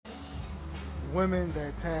women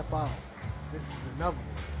that tap out. This is another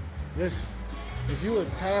one. Listen, if you a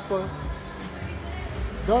tapper,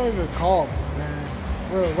 don't even call me, man.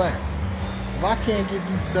 Real rap. If I can't give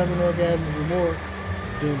you 7 orgasms or more,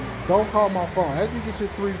 then don't call my phone. After you get your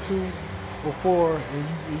 3, 2, or 4, and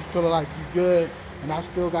you feel like you good, and I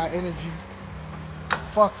still got energy,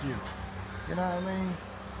 fuck you. You know what I mean?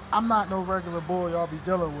 I'm not no regular boy y'all be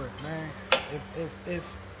dealing with, man.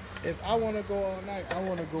 If I want to go all night, I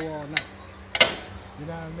want to go all night. You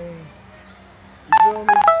know what I mean? You feel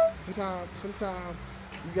me? Sometimes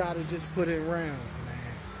you gotta just put in rounds, man.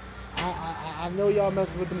 I know y'all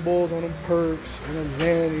messing with them bulls on them perks and them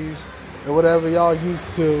Xannies and whatever y'all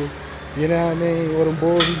used to. You know what I mean? Or them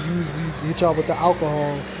bulls who usually hit y'all with the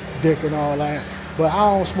alcohol, dick and all that. But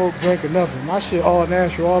I don't smoke, drink, or nothing. My shit all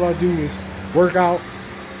natural. All I do is work out,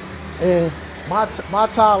 and my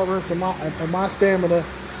tolerance and my stamina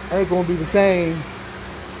ain't gonna be the same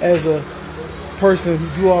as a person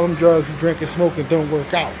who do all them drugs, who drink and smoke and don't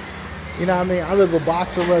work out. You know what I mean? I live a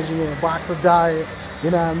boxer regimen, a boxer diet. You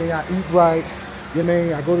know what I mean? I eat right. You know what I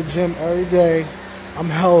mean? I go to the gym every day. I'm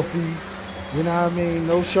healthy. You know what I mean?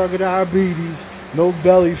 No sugar diabetes, no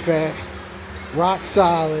belly fat, rock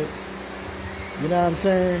solid. You know what I'm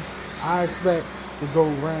saying? I expect to go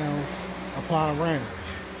rounds upon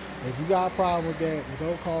rounds. If you got a problem with that, then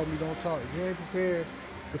don't call me, don't talk. If you ain't prepared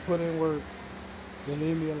to put in work, then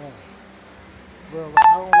leave me alone. Well,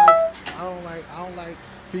 I don't like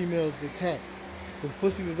females that tap. Cause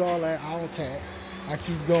pussy was all that. I don't tap. I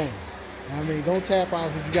keep going. You know what I mean? Don't tap out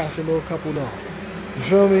if you got your little couple off. You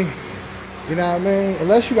feel me? You know what I mean?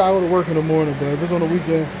 Unless you gotta go to work in the morning, but if it's on the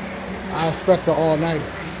weekend, I expect the all nighter.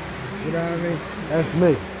 You know what I mean? That's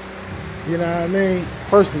me. You know what I mean?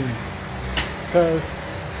 Personally. Because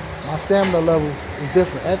my stamina level is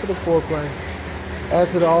different. After the foreplay,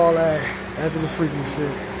 after the all that, after the freaking shit.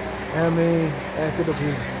 You know what I mean? After the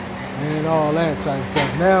just and all that type of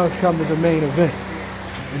stuff. Now it's come to the main event.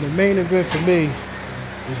 And the main event for me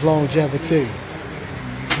is longevity.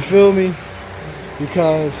 You feel me?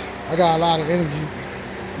 Because I got a lot of energy.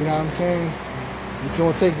 You know what I'm saying? It's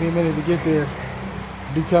gonna take me a minute to get there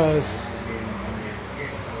because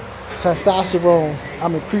testosterone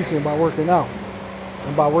I'm increasing by working out.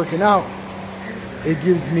 And by working out, it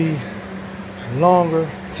gives me longer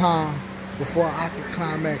time before I can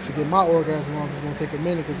climax to get my orgasm on. It's gonna take a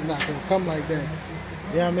minute because it's not gonna come like that.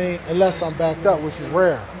 You know what I mean? Unless I'm backed up, which is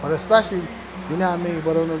rare. But especially, you know what I mean?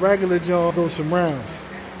 But on the regular job, go some rounds.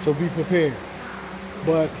 So be prepared.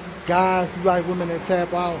 But guys who like women that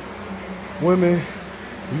tap out, women,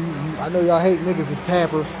 I know y'all hate niggas as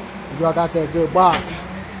tappers. Y'all got that good box.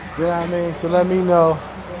 You know what I mean? So let me know.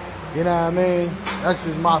 You know what I mean? That's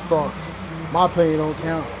just my thoughts. My opinion don't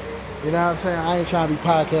count. You know what I'm saying? I ain't trying to be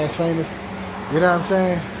podcast famous. You know what I'm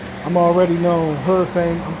saying? I'm already known hood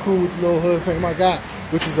fame. I'm cool with the little hood fame I got,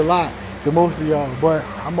 which is a lot to most of y'all. But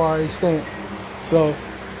I'm already stamped. So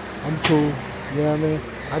I'm cool. You know what I mean?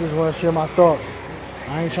 I just want to share my thoughts.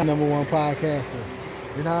 I ain't trying to be #1 podcaster.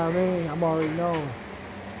 You know what I mean? I'm already known.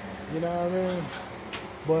 You know what I mean?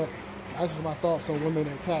 But that's just my thoughts on women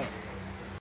that tap.